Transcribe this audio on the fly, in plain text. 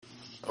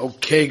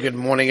Okay, good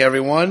morning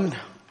everyone.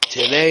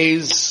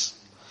 Today's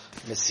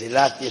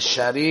Mesilat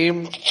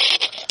Yesharim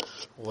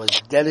was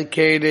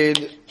dedicated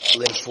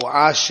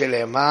Lefuah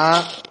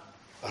Shelema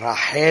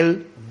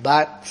Rachel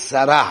Bat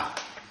Sarah.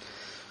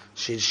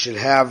 She should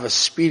have a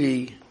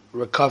speedy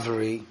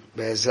recovery,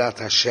 Be'ezrat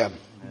Hashem.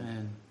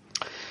 Amen.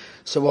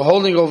 So we're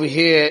holding over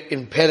here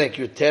in Perek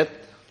Yutet,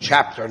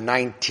 chapter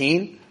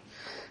 19,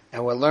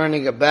 and we're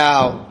learning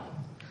about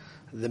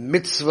the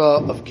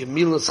mitzvah of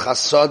Gemilas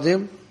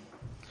Chasodim,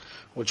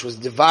 which was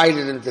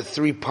divided into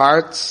three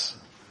parts: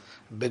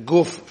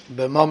 beguf,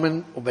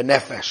 bemomen,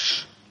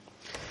 ubenefesh.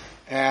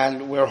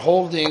 And we're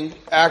holding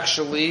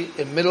actually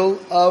in middle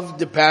of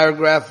the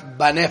paragraph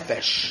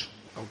banefesh.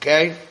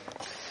 Okay?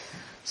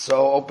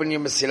 So open your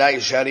Mesilat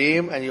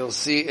Yesharim and you'll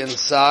see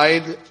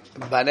inside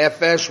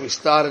banefesh. We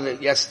started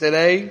it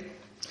yesterday.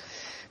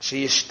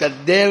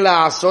 שישתדל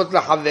לעשות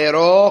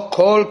לחברו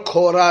כל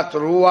קורת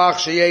רוח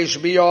שיש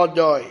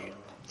בידו.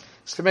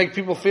 It's to make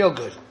people feel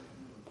good.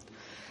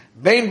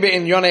 Bein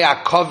be'inyonei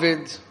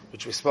hakovid,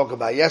 which we spoke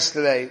about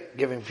yesterday,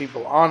 giving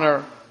people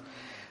honor.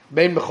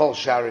 Bein b'chol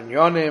shar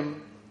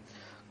inyonim.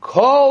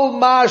 Kol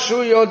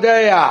mashu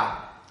yodea,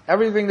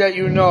 everything that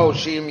you know.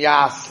 She'im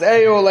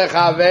ya'aseu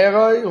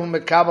lechaveroi hu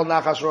mekabel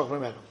nachash ruach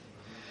mimenu.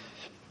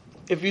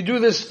 If you do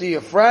this to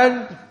your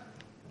friend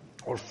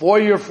or for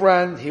your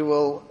friend, he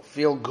will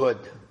feel good.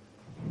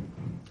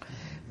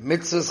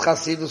 Mitzvahs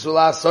chasidus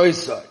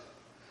ula'asoisoi.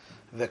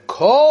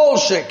 V'kol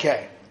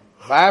shekei.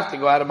 I have to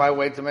go out of my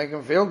way to make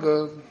him feel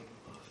good.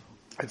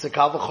 It's a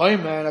kal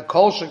v'chomer, a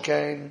kol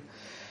shekain.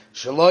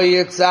 Shelo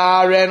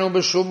yitzarenu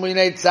b'shum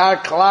minei tzar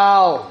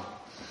klal.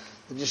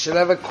 That you should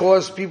never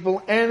cause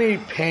people any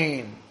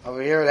pain.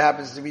 Over here it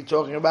happens to be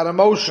talking about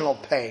emotional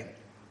pain.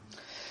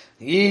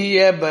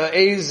 Yihye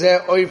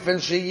b'eze oifen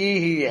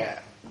sheyihye.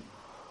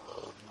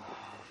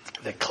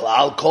 The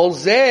klal kol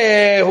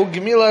zeh hu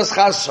gemilas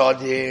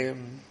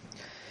chasodim.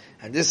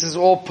 And this is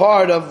all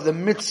part of the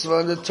mitzvah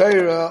and the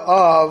Torah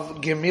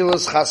of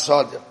Gemilas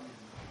Chasodim.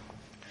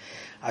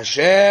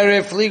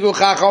 Asher ifligu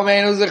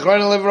chachomenu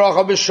zichrono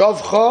livrocha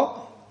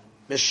b'shovcho,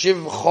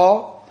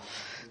 b'shivcho.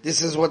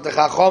 This is what the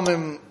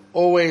Chachomim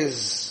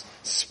always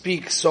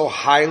speak so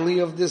highly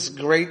of this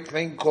great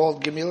thing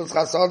called Gemilas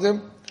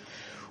Chasodim.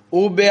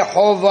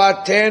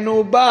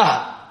 Ubechovatenu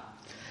ba.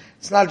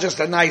 It's not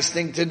just a nice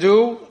thing to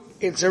do,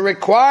 it's a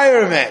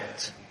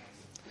requirement.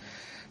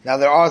 Now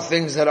there are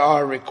things that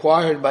are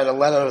required by the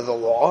letter of the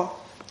law,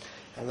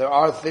 and there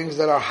are things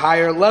that are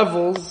higher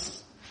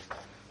levels,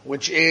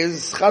 which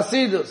is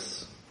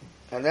Chasidus.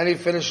 And then he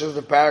finishes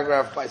the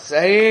paragraph by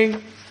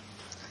saying,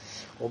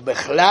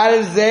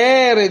 "Ubechlal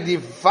zeh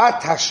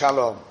redifat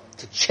hashalom,"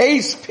 to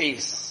chase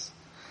peace,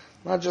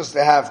 not just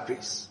to have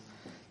peace,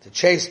 to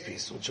chase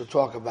peace, which we'll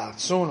talk about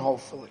soon,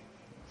 hopefully.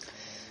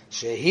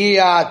 Shehi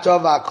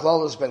ha'tov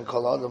ha'klolus ben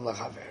kol adam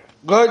lechaver.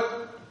 Good.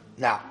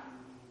 Now,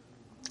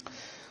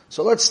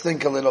 so let's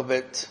think a little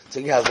bit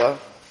together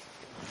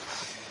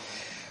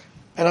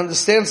and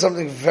understand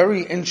something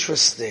very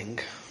interesting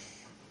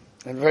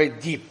and very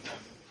deep.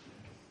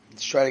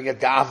 Let's try to get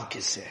the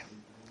avkis here.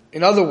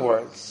 In other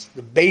words,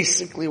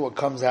 basically what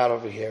comes out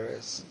over here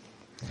is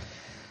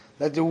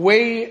that the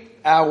way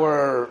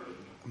our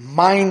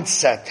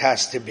mindset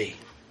has to be,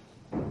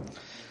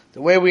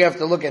 the way we have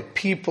to look at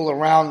people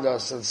around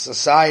us in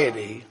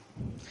society,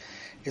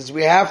 is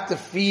we have to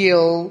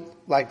feel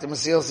like the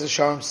Mesilas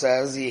Yesharim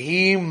says,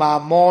 Yehi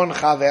mamon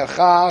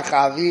chavercha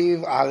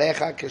chaviv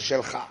alecha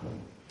keshelcha.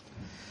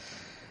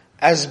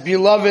 As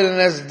beloved and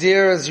as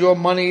dear as your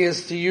money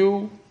is to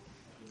you,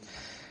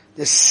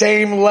 the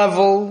same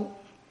level,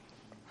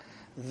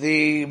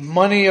 the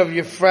money of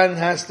your friend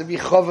has to be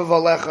chaviv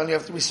alecha, and you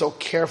have to be so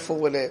careful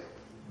with it.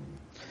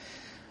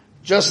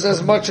 Just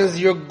as much as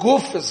your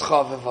guf is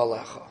chaviv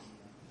alecha.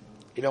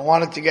 You don't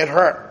want it to get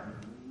hurt.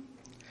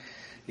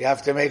 You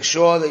have to make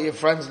sure that your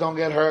friends don't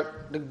get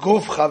hurt. The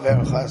guf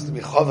chavercha has to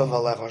be chaviv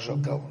alecha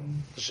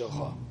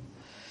shelcha.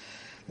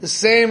 The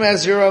same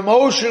as your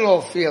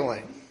emotional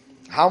feeling.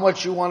 How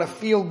much you want to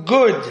feel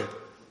good.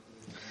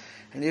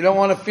 And you don't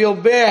want to feel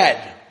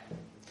bad.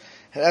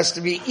 It has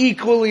to be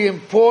equally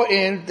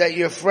important that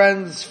your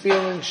friend's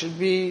feelings should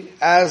be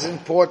as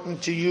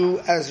important to you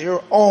as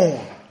your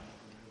own.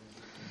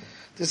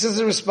 This is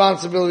the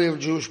responsibility of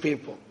Jewish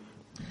people.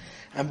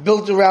 And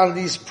built around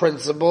these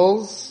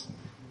principles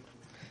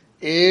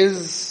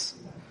is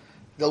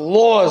the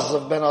laws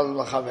of Ben Adam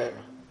L'Chaver.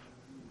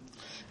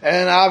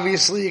 And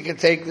obviously you can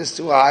take this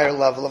to a higher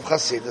level of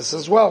Chassidus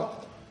as well.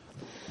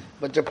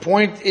 But the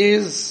point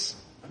is,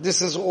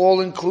 this is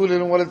all included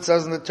in what it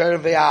says in the Torah,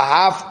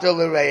 Ve'ahavta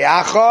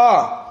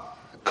l'reyacha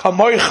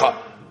kamoicha.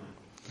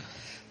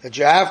 That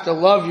you have to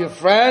love your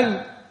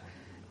friend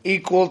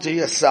equal to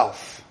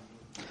yourself.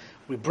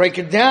 We break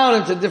it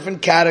down into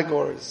different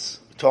categories.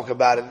 We talk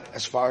about it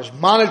as far as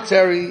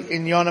monetary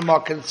inyonim are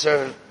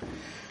concerned.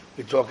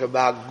 We talk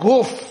about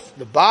guf,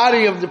 the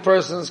body of the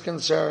person is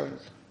concerned.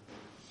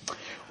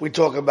 We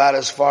talk about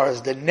as far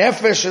as the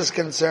nefesh is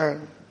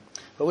concerned.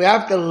 But we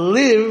have to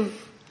live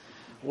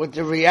with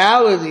the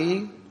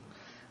reality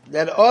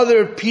that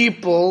other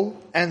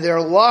people and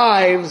their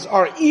lives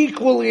are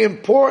equally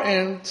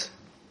important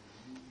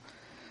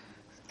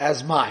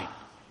as mine.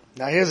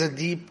 Now here's a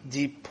deep,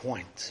 deep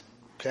point.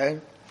 Okay?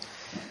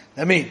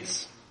 That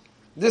means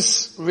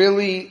this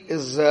really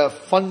is a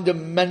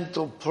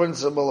fundamental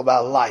principle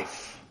about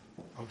life.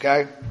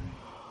 Okay?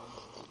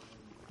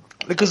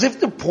 Because if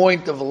the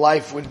point of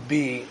life would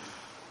be,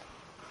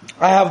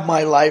 I have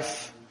my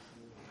life,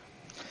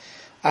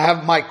 I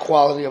have my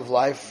quality of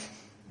life,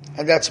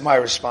 and that's my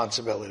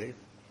responsibility.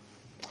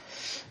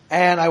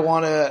 And I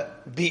want to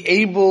be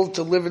able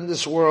to live in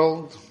this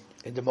world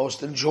in the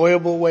most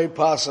enjoyable way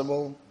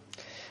possible,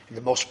 in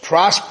the most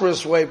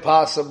prosperous way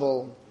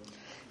possible,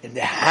 in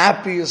the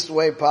happiest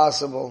way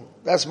possible.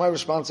 That's my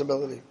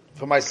responsibility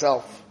for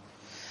myself.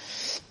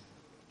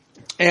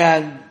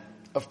 And,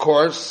 of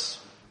course,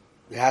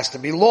 there has to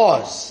be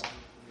laws.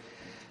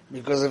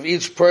 Because if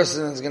each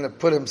person is going to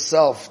put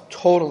himself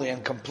totally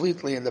and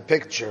completely in the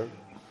picture,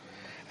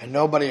 and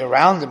nobody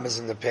around him is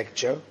in the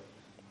picture,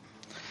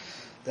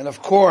 then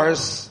of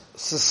course,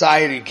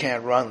 society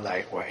can't run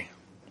that way.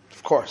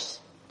 Of course.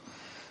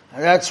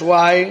 And that's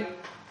why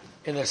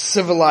in a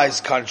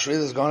civilized country,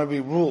 there's going to be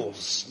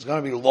rules. There's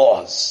going to be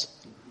laws.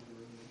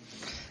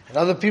 And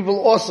other people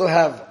also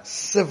have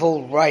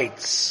civil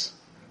rights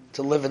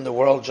to live in the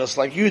world just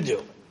like you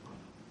do.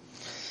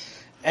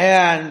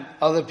 And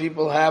other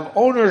people have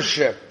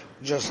ownership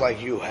just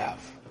like you have.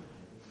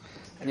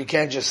 And you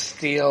can't just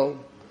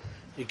steal,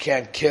 you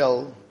can't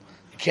kill,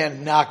 you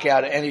can't knock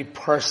out any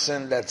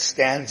person that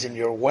stands in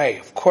your way.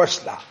 Of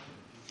course not.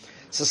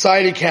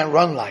 Society can't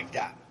run like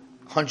that.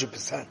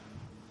 100%.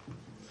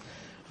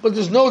 But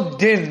there's no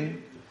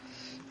din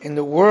in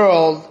the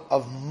world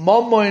of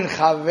mamoin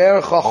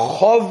chavercha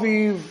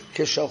choviv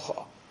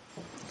kishalcha.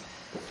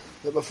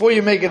 That before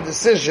you make a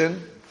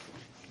decision,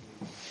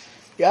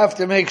 you have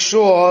to make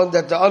sure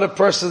that the other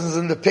person is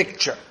in the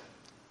picture.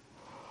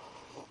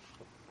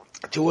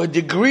 To a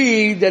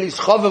degree that he's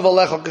choviv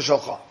alecha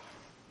kishalcha.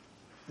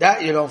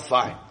 That you don't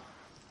find.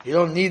 You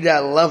don't need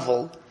that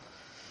level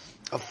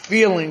of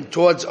feeling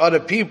towards other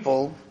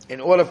people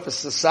in order for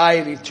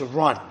society to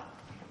run.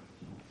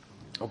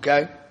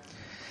 Okay?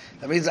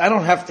 That means I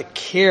don't have to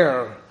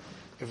care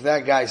if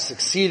that guy's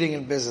succeeding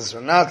in business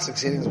or not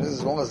succeeding in business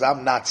as long as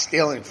I'm not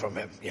stealing from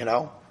him, you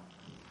know?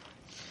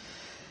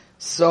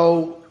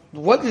 So,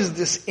 what is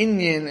this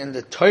inyan in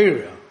the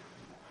Torah?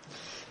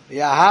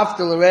 V'ahavta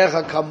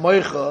l'recha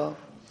kamoicha,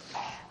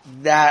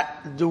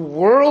 that the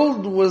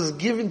world was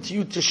given to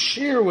you to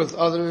share with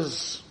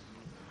others,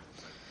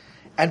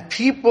 and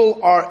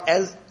people are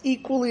as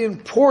equally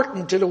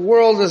important to the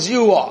world as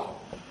you are.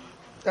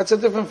 That's a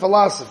different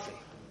philosophy.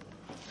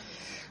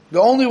 The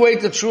only way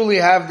to truly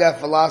have that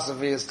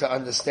philosophy is to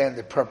understand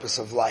the purpose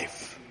of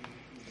life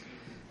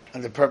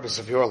and the purpose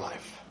of your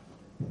life.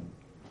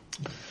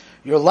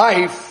 Your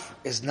life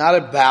is not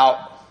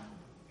about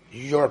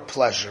your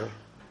pleasure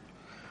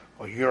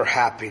or your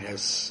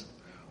happiness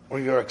or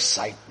your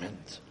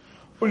excitement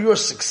or your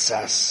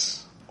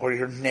success or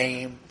your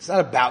name. It's not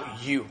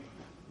about you.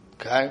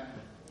 Okay?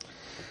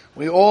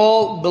 We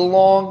all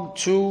belong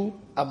to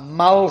a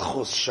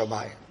Malchus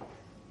Shamayim.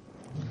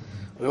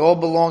 We all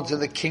belong to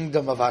the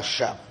kingdom of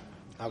Hashem.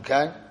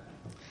 Okay?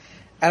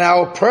 And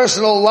our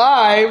personal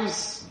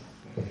lives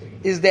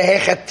is the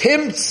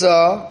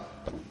hechatimtza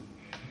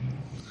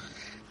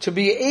to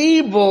be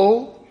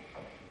able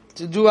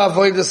to do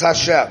avodas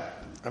Hashem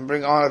and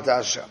bring honor to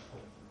Hashem.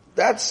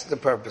 That's the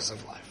purpose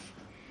of life.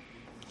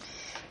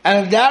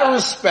 And in that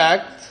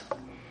respect,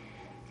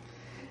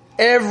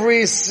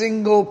 every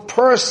single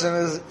person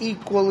is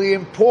equally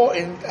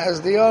important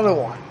as the other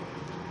one.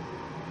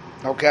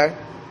 Okay?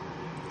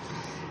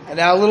 And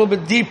now a little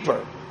bit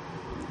deeper.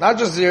 Not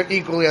just they're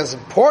equally as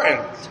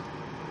important,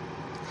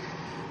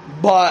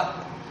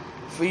 but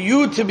for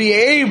you to be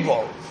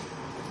able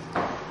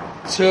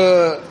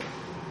to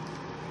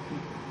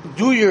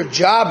do your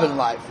job in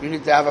life, you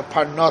need to have a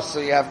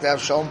parnasa, you have to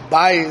have shalom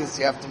bayis,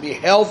 you have to be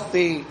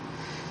healthy,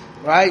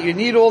 right? You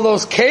need all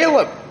those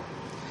kalim.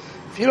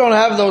 If you don't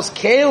have those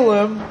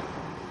kalim,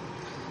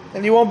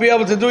 then you won't be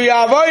able to do your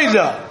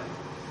avodah.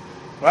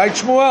 Right,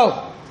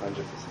 Shmuel?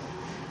 100%.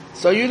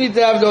 So you need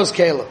to have those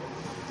kalim.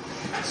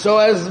 So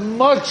as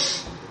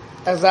much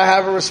as I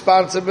have a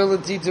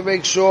responsibility to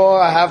make sure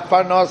I have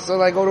parnasa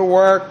and I go to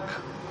work,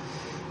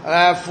 and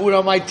I have food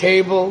on my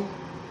table,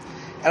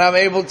 and I'm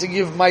able to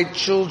give my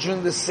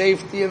children the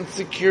safety and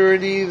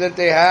security that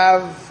they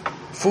have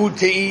food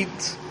to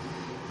eat,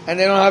 and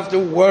they don't have to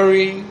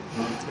worry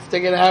if they're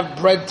going to have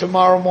bread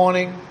tomorrow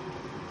morning,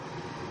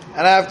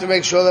 and I have to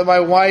make sure that my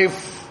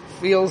wife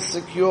feels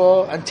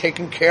secure and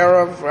taken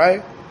care of,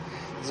 right?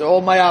 These are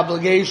all my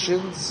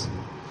obligations.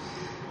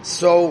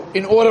 So,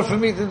 in order for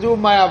me to do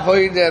my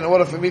avodah, in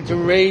order for me to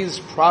raise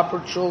proper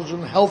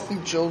children, healthy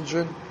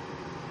children,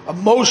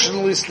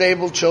 emotionally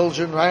stable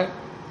children, right?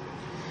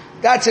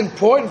 That's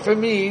important for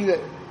me that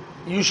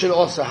you should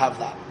also have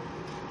that.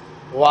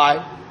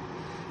 Why?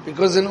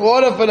 Because in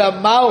order for the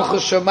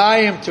Malchus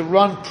Shamayim to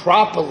run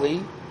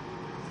properly,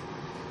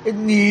 It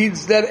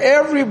needs that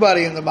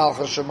everybody in the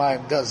Malchus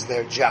Shemayim does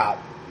their job.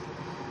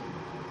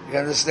 You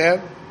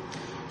understand?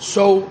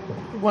 So,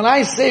 when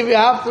I say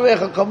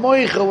V'ahavta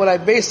kamoicha, what I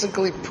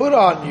basically put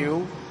on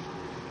you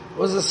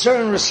was a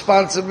certain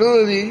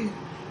responsibility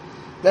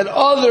that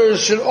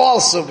others should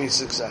also be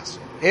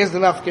successful. Here's the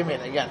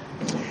nafkamin again.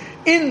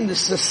 In the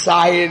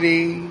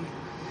society,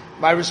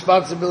 my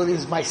responsibility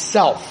is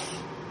myself.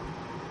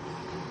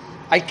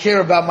 I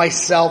care about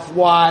myself.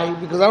 Why?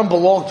 Because I don't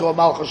belong to a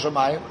Malchus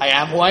Shemayim. I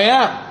am who I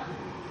am.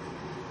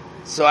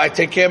 So I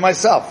take care of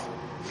myself.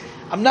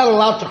 I'm not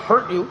allowed to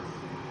hurt you.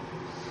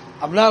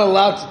 I'm not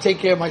allowed to take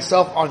care of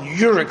myself on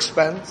your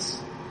expense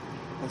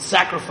and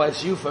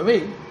sacrifice you for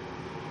me.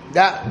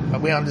 That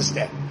we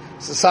understand.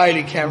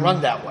 Society can't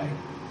run that way.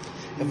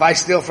 If I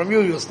steal from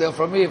you, you'll steal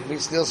from me. If he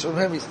steals from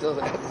him, you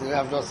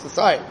have no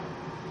society.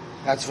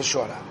 That's for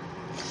sure now.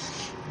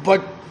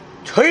 But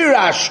Torah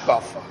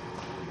Hashkafa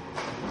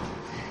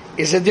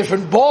is a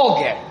different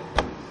ballgame.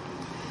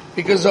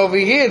 Because over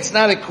here, it's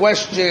not a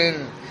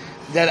question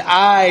that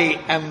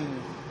I am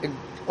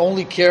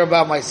only care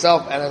about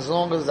myself, and as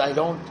long as I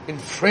don't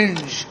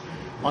infringe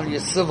on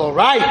your civil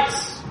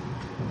rights.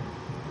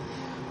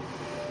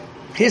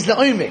 Here's the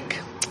oimik.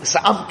 It's the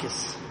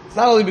amkis. It's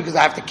not only because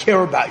I have to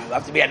care about you, I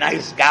have to be a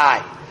nice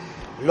guy.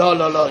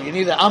 Lo. You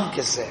need an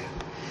amkis there.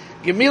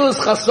 Gemilas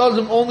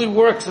chasodim only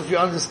works if you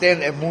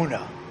understand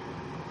emunah.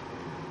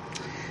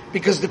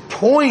 Because the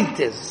point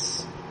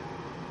is,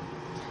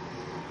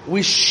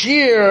 we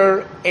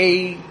share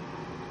a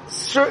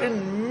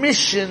certain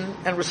mission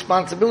and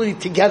responsibility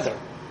together.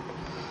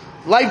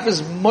 Life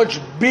is much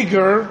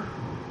bigger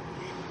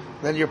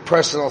than your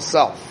personal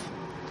self.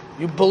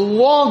 You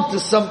belong to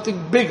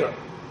something bigger.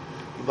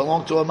 You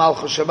belong to a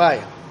Malchus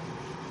Shemayim.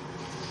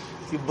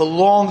 You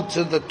belong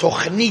to the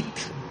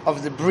Tochnit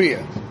of the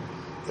Bria,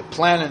 the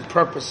plan and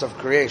purpose of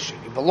creation.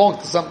 You belong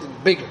to something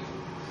bigger.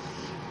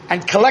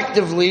 And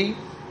collectively,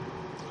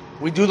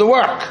 we do the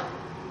work.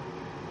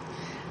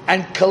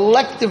 And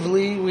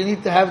collectively, we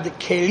need to have the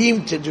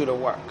kelim to do the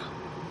work.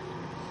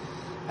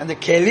 And the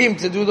kelim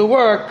to do the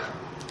work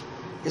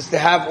is to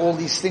have all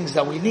these things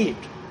that we need.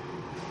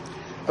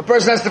 A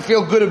person has to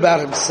feel good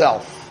about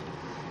himself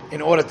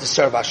in order to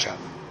serve Hashem.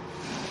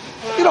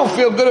 If you don't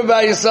feel good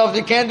about yourself,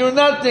 you can't do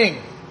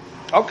nothing.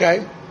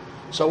 Okay.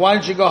 So why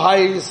don't you go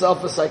hire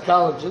yourself a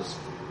psychologist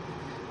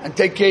and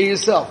take care of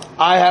yourself?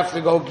 I have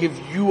to go give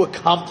you a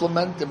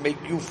compliment to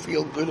make you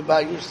feel good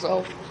about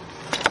yourself?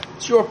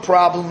 It's your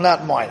problem,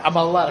 not mine. Am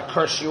I allowed to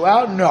curse you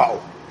out?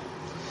 No.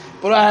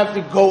 But I have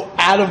to go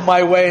out of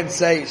my way and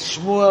say,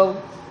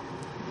 Shmuel,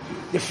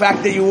 the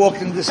fact that you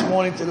walked in this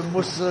morning to the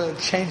Musa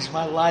changed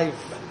my life,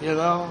 you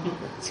know?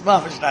 It's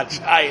mamish not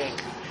shying.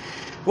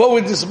 What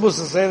would this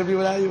Musa say to me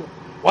without you?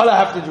 Why do I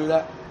have to do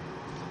that?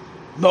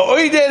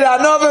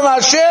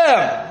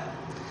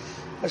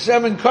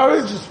 Hashem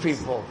encourages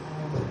people.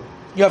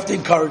 You have to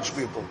encourage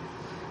people.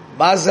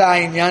 Maza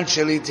inyan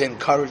sheli, to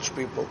encourage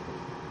people.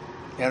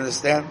 You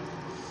understand?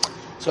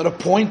 So the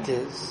point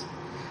is,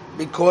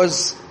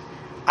 because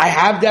I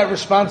have that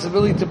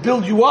responsibility to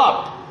build you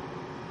up.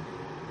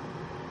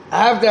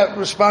 I have that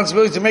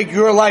responsibility to make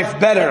your life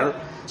better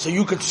so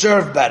you could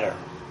serve better.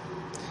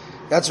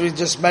 That's what we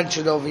just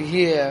mentioned over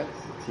here.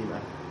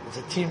 It's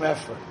a team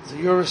effort. So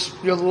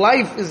your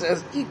life is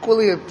as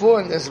equally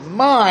important as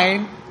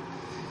mine,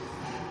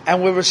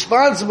 and we're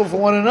responsible for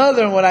one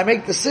another, and when I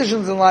make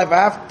decisions in life, I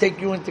have to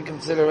take you into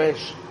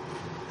consideration.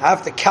 I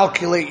have to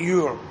calculate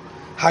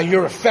how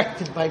you're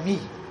affected by me.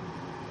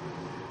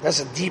 That's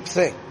a deep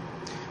thing.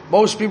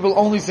 Most people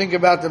only think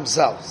about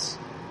themselves.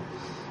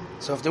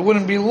 So if there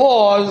wouldn't be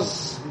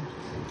laws,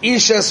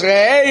 Ishas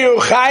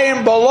Re'eyu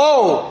Chaim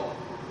Bolo,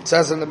 it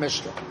says in the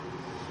Mishnah.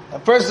 A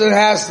person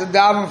has to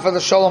daven for the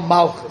Shalom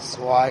Malchus.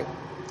 Why?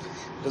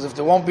 Because if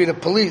there won't be the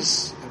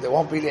police, and there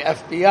won't be the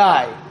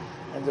FBI,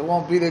 and there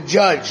won't be the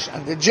judge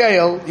and the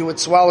jail, you would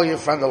swallow your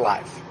friend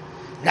alive.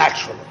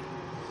 Naturally.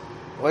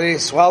 What do you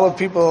swallow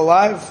people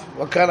alive?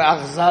 What kind of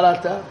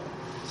achzarata?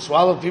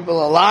 Swallow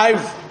people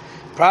alive?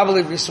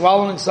 Probably if you're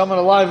swallowing someone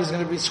alive, he's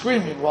going to be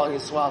screaming while you're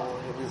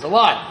swallowing him. He's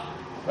alive.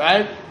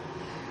 Right?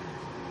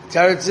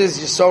 Teretz says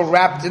you're so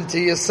wrapped into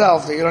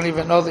yourself that you don't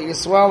even know that you're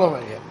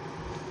swallowing him.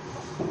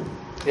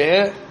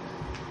 Yeah?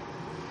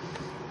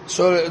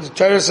 So the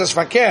Torah says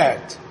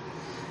fakert.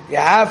 You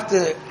have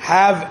to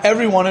have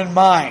everyone in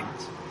mind.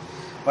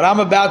 When I'm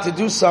about to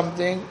do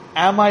something,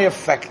 am I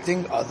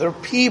affecting other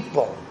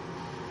people?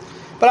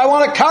 But I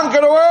want to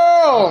conquer the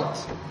world.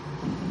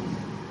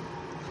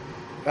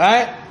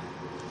 Right?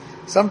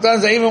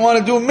 Sometimes I even want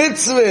to do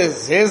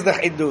mitzvahs. Here's the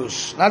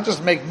chidush. Not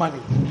just make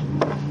money.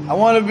 I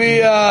want to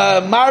be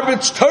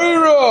Marbitz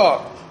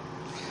Torah.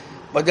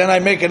 But then I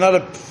make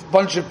another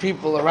bunch of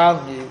people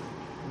around me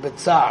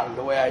bitzar,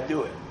 the way I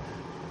do it.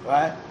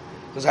 Right?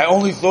 Because I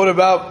only thought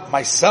about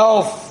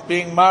myself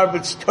being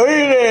Marbitz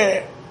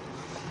Torah.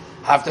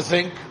 Have to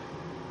think.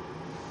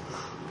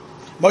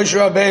 Moshe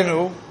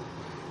Rabbeinu,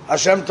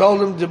 Hashem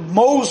told him the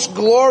most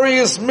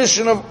glorious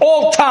mission of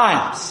all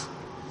times.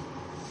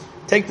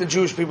 Take the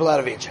Jewish people out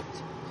of Egypt.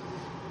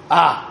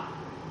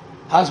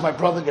 How's my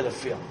brother going to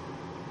feel?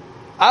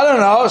 I don't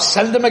know.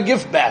 Send him a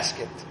gift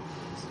basket.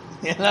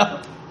 You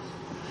know?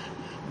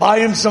 Buy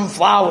him some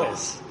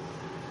flowers.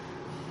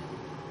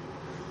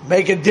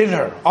 Make a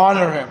dinner.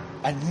 Honor him.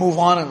 And move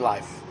on in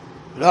life.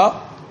 You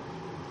know?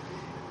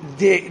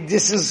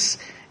 This is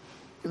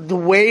the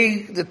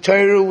way the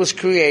Torah was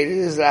created,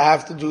 is that I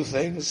have to do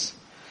things,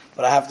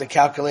 but I have to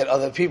calculate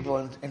other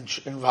people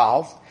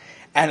involved.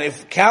 And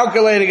if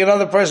calculating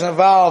another person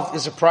involved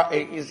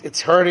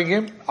it's hurting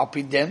him, al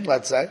pi din,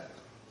 let's say,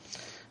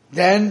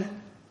 then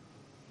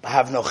I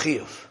have no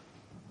chiyuv.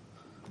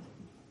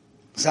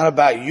 It's not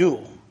about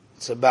you.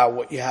 It's about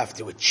what you have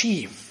to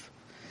achieve.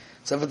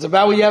 So if it's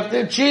about what you have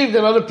to achieve,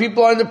 then other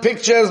people are in the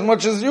picture as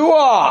much as you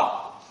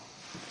are.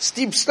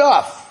 Steep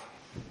stuff.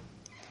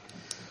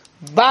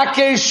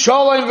 Bakei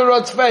sholem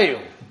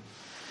v'rotfeu.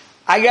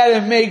 I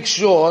gotta make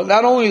sure,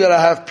 not only that I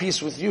have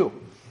peace with you,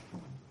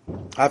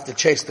 I have to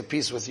chase the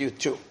peace with you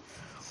too,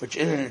 which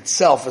in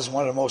itself is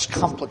one of the most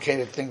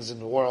complicated things in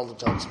the world,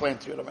 which I'll explain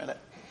to you in a minute.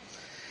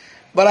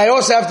 But I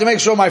also have to make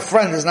sure my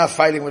friend is not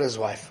fighting with his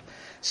wife.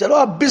 He said,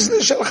 oh,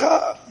 business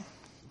shalcha.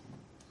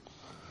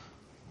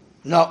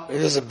 No,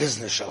 it is a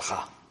business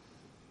shalcha.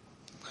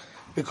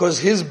 Because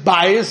his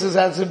bias is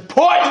as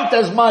important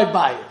as my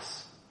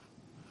bias.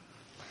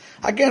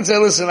 I can't say,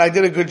 listen, I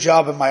did a good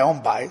job in my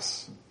own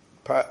bias.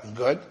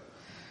 Good.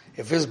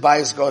 If his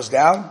bias goes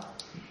down,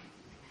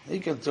 he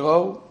can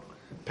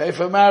pay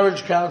for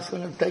marriage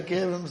counseling and take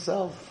care of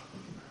himself.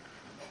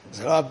 Is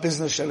it our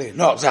business shalcha?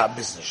 No, it's not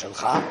business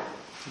shalcha.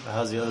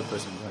 How's the other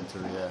person going to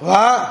react?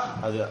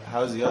 What?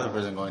 How's the other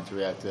person going to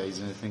react to that? He's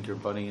going to think you're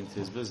butting into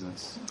his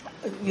business.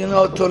 You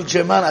know,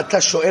 תורג'מן,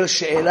 אתה שואל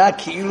שאלה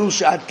כאילו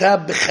שאתה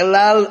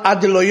בכלל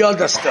עד לא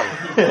יודע סתם.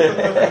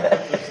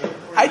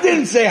 I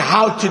didn't say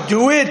how to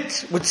do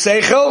it with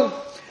seichel.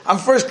 I'm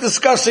first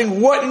discussing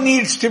what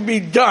needs to be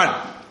done.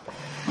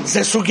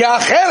 זה סוגיה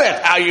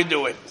אחרת, how you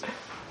do it.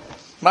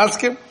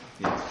 מסכים?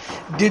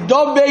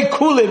 דידו בי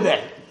כולי.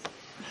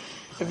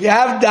 If you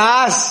have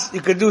das, you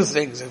can do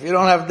things. If you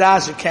don't have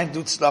das, you can't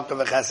do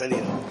tzedakah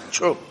v'chasadim.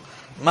 True.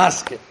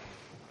 Masket.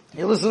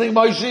 You listening,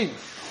 Moshe?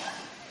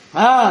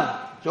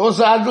 You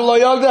also had the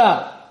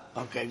loyoda?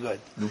 Okay, good.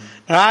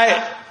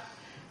 Alright?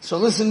 So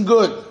listen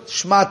good.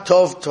 Shema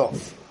tov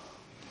tov.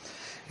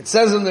 It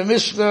says in the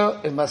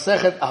Mishnah, in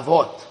Masechet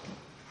Avot,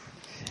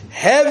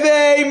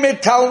 Hevei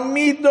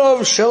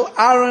metalmidov shel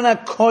Aaron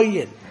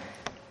HaKoyen.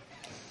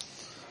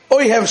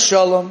 Oyhev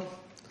shalom,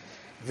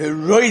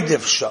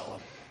 v'roidev shalom.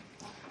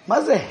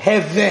 מה זה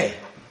הווה?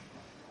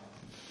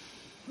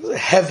 מה זה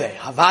הווה?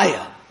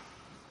 Havaya.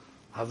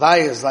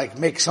 Havaya is like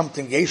make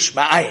something yesh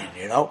ma'ayin,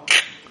 you know?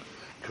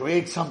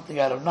 Create something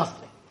out of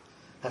nothing.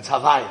 That's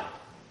Havaya.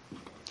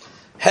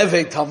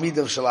 Heve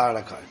Talmidav Shel Aaron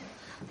HaKohen.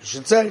 You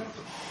should say,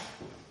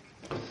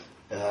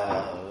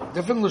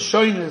 different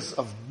lashonis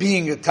of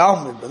being a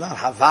Talmud, but not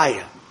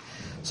Havaya.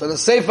 So the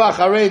Sefer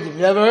HaCharedim,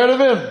 you ever heard of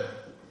him?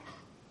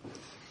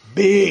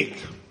 Big.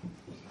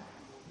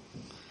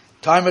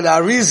 Time of the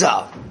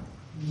Arizal.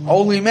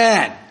 Holy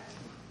man.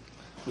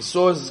 We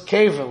saw his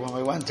cave when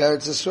we went to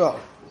Eretz Yisrael.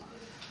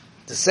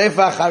 The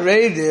Sefer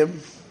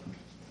HaCharedim,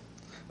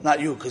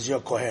 not you, because you're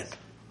Kohen.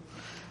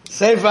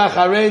 Sefer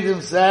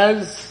HaCharedim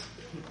says,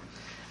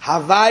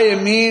 Havaya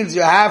means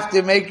you have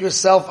to make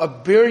yourself a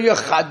birya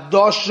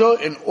chadosha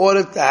in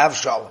order to have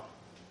shalom.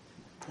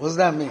 What does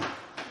that mean?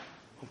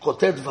 What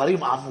does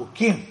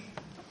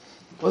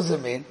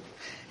it mean?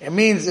 It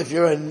means if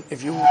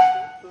you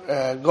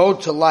go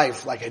to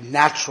life like a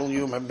natural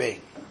human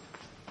being,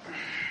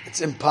 it's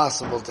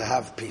impossible to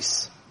have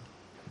peace.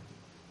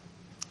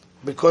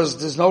 Because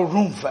there's no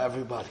room for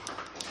everybody.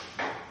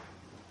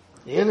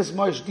 You hear this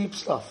much deep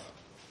stuff?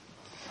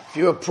 If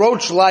you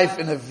approach life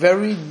in a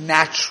very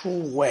natural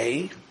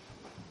way,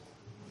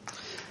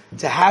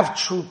 to have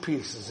true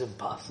peace is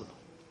impossible.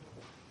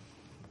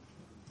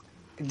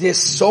 There's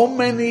so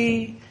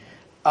many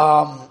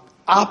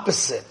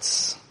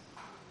opposites.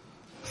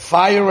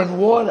 Fire and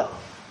water.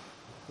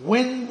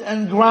 Wind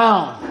and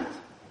ground.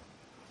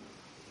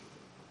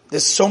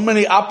 There's so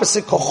many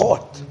opposite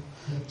kochot.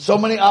 So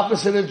many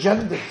opposite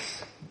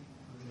agendas.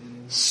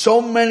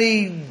 So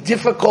many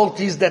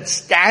difficulties that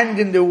stand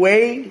in the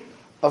way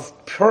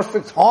of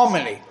perfect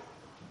harmony.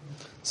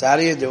 So how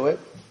do you do it?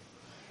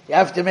 You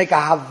have to make a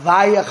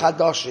havaya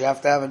chadosh. You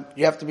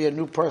have to be a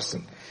new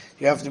person.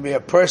 You have to be a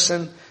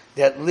person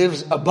that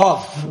lives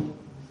above. You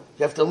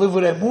have to live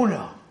with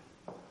emunah.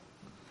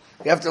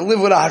 You have to live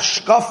with a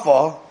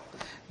hashkafa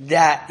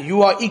that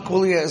you are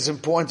equally as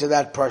important to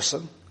that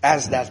person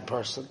as that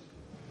person.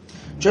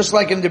 Just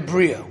like in the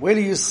Bria. Where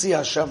do you see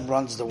Hashem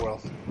runs the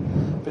world?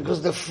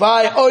 Because the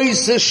fire,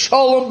 says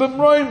shalom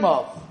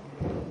b'mroimav.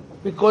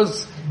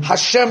 Because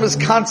Hashem is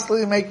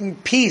constantly making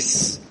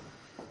peace.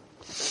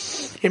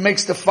 He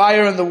makes the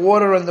fire and the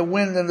water and the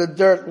wind and the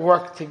dirt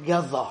work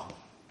together.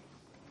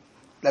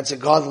 That's a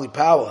godly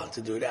power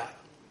to do that.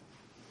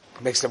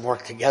 It makes them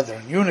work together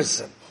in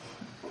unison.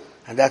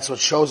 And that's what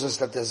shows us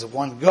that there's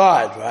one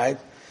God, right?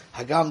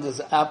 Hagam, there's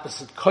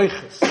opposite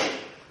koiches.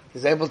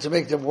 He's able to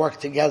make them work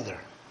together.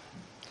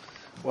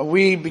 when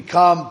we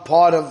become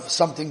part of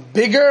something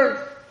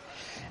bigger,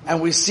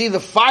 and we see the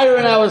fire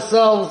in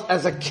ourselves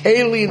as a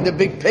keli in the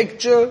big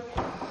picture,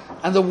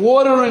 and the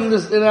water in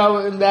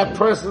that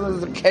person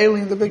is the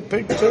keli in the big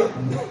picture.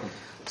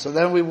 So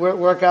then we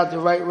work out the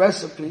right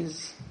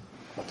recipes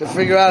to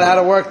figure out how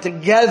to work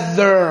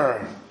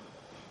together.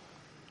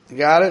 You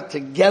got it?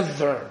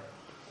 Together.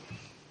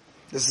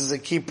 This is a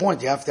key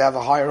point. You have to have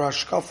a higher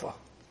hashkafa.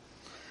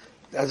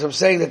 As I'm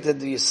saying that the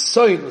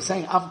Yesod, we're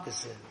saying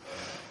Amkasid.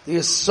 The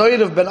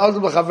Yesod of Ben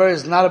Adam L'Chaver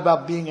is not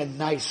about being a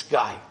nice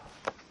guy.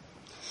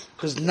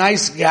 Because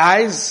nice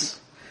guys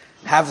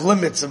have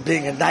limits of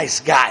being a nice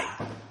guy.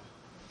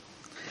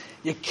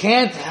 You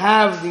can't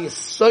have the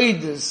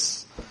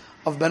Yesodis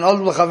of Ben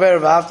Adam L'Chaver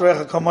v'Ahavta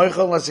Recha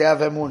Kamocha unless you have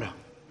Emunah.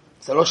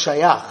 It's a lo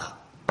shayach.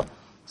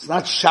 It's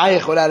not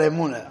shayach without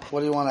Emunah.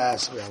 What do you want to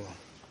ask me?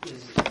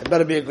 It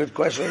better be a good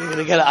question. You're going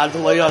to get it out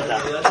of Loyota.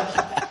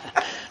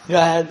 Go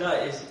ahead. No,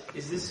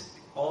 is this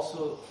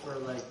also for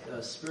like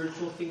a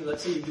spiritual thing?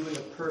 Let's say you're doing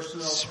a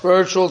personal...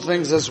 Spiritual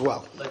things as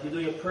well. Like you're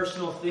doing a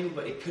personal thing,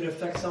 but it could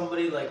affect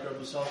somebody, like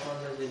Rabbi Salman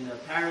says in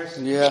Paris.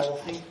 Yeah. The whole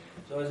thing.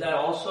 So is that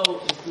also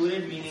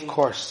included? Meaning... Of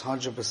course,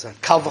 100%.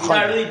 You're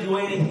not really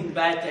doing anything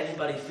bad to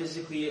anybody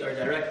physically or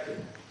directly,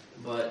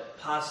 but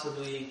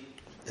possibly...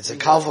 It's a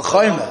kal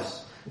v'chomer.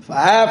 If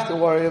I have to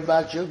worry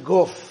about your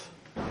goof,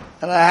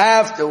 and I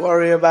have to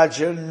worry about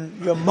your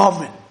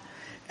moment,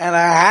 and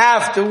I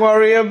have to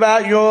worry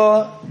about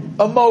your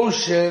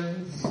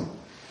emotions,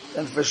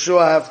 then for sure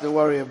I have to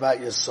worry about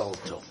your soul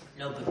too.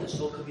 No, but the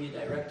soul could be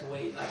a direct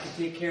way. I can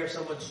take care of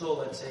someone's soul,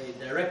 let's say,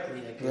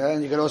 directly. Yeah,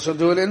 and you can also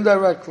do it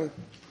indirectly.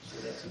 So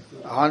that's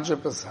included.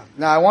 100%.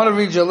 Now I want to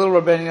read you a little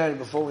Rabbeinu Yonah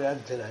before we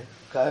end today.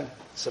 Okay?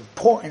 It's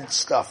important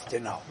stuff to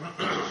know.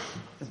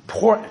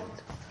 Important.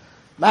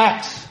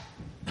 Max,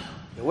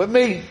 you with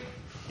me?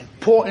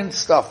 Important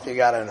stuff you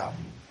gotta know.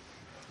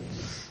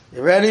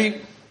 You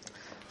ready?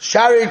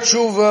 Shari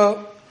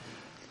Tshuva,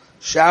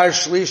 Shari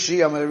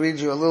Shlishi. I'm going to read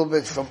you a little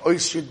bit from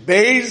Ois Yud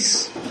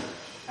Beis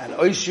and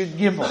Ois Yud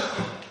Gimel.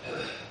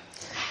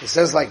 It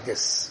says like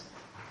this: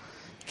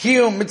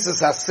 Kiyum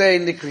mitzvahs hasei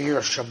nikri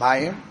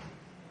Yerushalayim.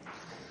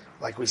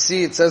 Like we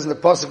see, it says in the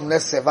pasuk,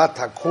 "Nesevat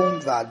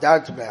hakum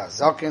va'adartu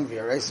be'azaken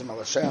v'yareisim al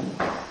Hashem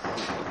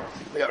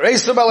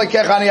v'yareisim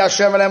alakecha ani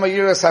Hashem v'nema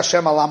yiras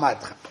Hashem alama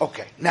etchem."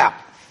 Okay, now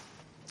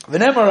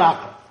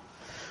v'nema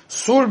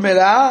sur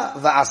mira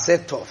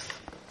va'aseh tov.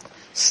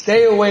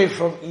 Stay away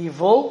from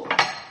evil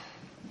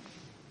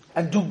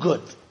and do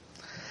good.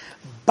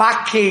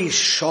 Bakei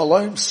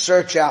shalom,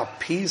 search out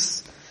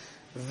peace.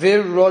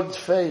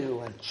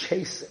 Virodfeu, and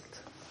chase it.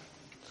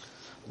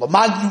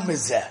 Lamadnu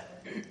mezeh.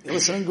 You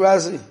listening,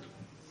 Grazi?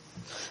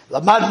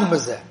 Lamadnu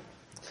mezeh.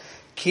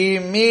 Ki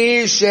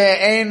mi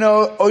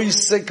she'eno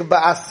oisik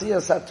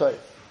ba'asiyas hatoyv.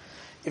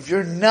 If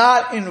you're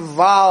not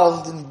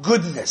involved in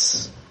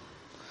goodness,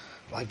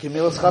 like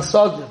Gemilas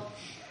Chasodim,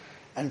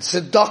 and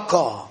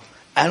tzedakah,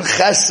 and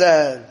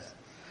chesed,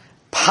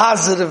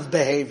 positive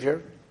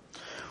behavior,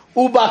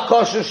 uba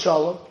kosher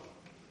shalom,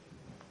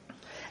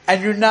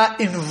 and you're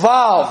not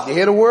involved, you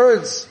hear the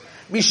words,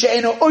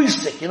 mishe'eno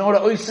oisik, you know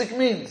what oisik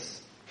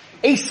means?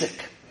 Asik,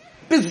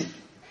 busy,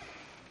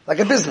 like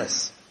a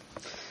business.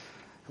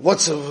 You want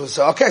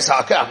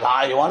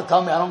to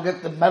tell me I don't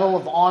get the Medal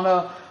of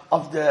Honor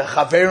of the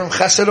Chaverim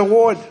Chesed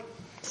Award?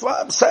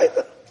 Say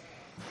that.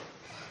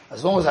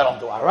 As long as I don't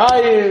do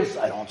arayos,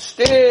 I don't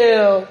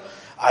steal,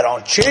 I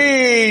don't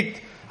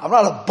cheat, I'm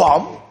not a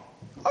bum.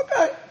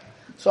 Okay.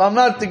 So I'm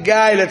not the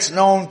guy that's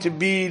known to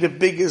be the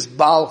biggest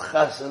Baal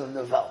Chesed in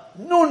the world.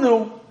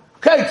 No.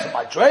 Okay, it's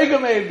my Traeger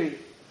maybe.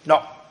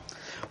 No.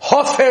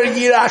 Hofer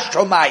Yirash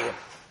Shomayim.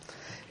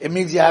 It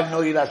means you have no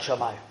Yirash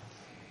Shomayim.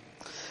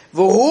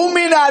 V'hu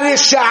min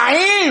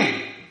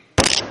harisha'im.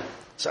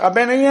 So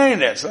Rabbeinu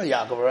Yonah. It's not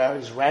Yaakov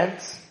Harari's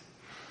rants.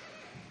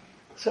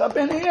 So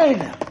Rabbeinu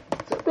Yonah.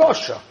 It's a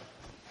brosha.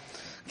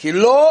 Ki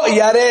lo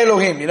yareh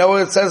Elohim. You know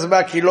what it says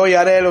about Ki lo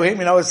yareh Elohim?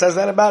 You know what it says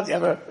that about? You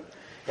ever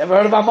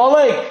heard about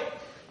Molech?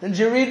 Didn't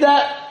you read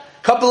that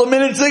a couple of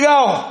minutes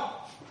ago?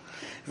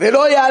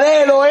 V'lo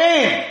yareh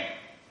Elohim.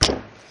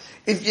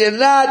 If you're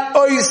not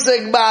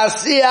oisek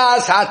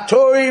ba'asiyas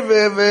hatori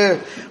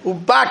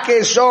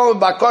u'bakei sholem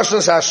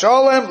ba'koshos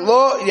hasholem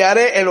lo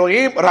yareh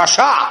Elohim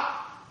rasha.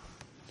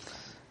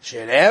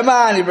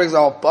 Shenema, and he brings the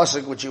whole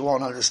pasuk which you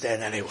won't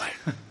understand anyway.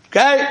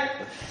 Okay?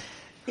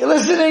 You're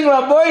listening,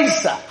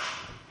 Rabboisa.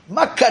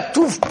 Ma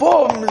katuv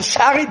po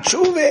Shari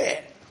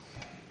Tshuva.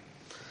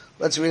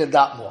 Let's read a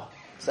dot more.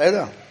 Say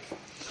that.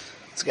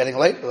 It's getting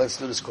late, but let's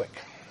do this quick.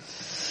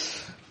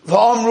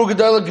 V'omru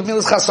gedolah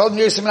gemilas chasodim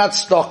yosim nat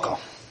stokah.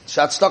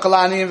 Shat stokah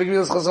la'aniyim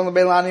v'gemilas chasodim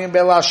bein la'aniyim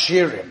bein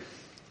la'ashirim.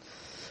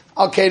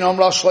 Okay, no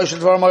amrach shlosh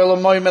dvar mo'il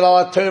mo'im el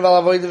al-atayr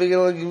v'al-avoid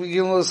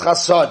v'gemilas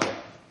chasodim.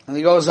 And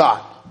he goes on.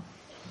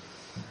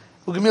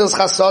 V'gemilas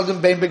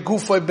chasodim bein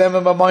begufoy bein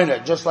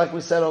v'mamoyner. Just like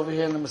we said over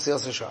here in the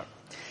Mesilas Yesharim.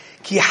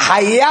 Ki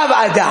hayav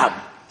adam.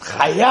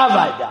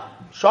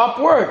 Sharp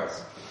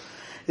words.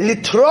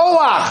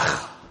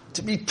 Litroach.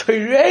 To be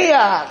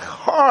toreach,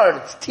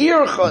 hard,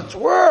 tircha, it's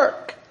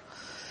work.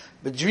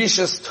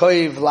 B'drishas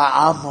toiv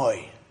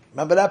la'amoy.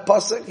 Remember that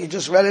pasuk? You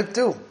just read it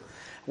too.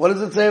 What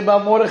does it say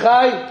about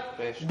Mordechai?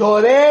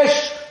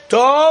 Doresh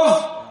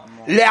tov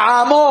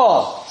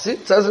le'amo. See,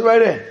 it says it right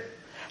there.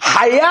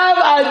 Hayav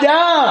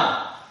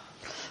adam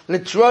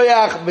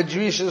l'troyach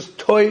b'drishas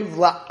toiv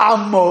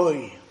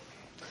la'amoy.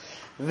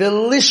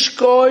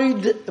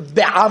 V'lishkoid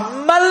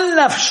be'amal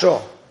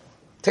nafsho.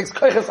 Takes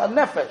koiches on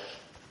nefesh.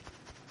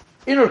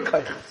 Inner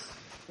koiches.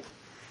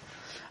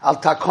 Al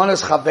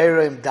takones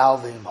chaverim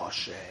dalvim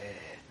Moshe.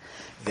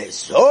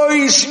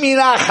 V'zois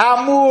mina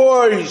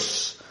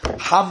chamuros.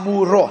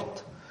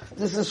 Hamurot.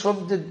 This is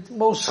from the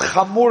most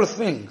chamur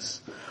things.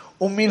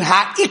 Umin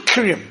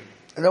ha'ikrim.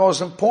 The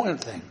most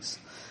important things.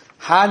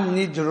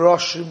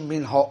 Hanidroshim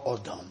min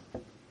ha'odom.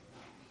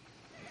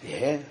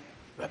 Yeah?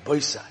 Rabbi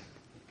Isai.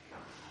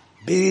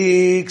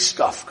 Big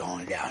stuff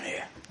going down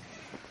here.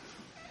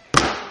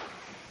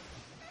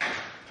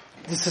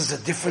 This is a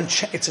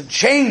different it's a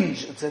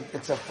change.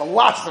 It's a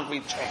philosophy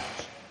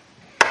change.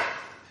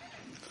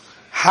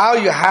 How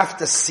you have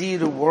to see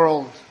the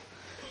world,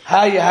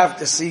 how you have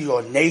to see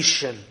your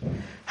nation,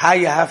 how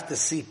you have to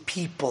see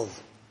people,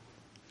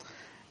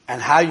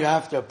 and how you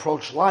have to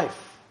approach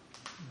life.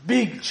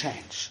 Big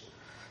change.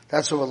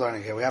 That's what we're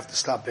learning here. We have to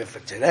stop here for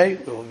today.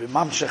 We will be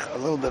mamshech a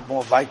little bit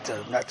more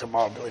weiter, not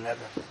tomorrow, doing that.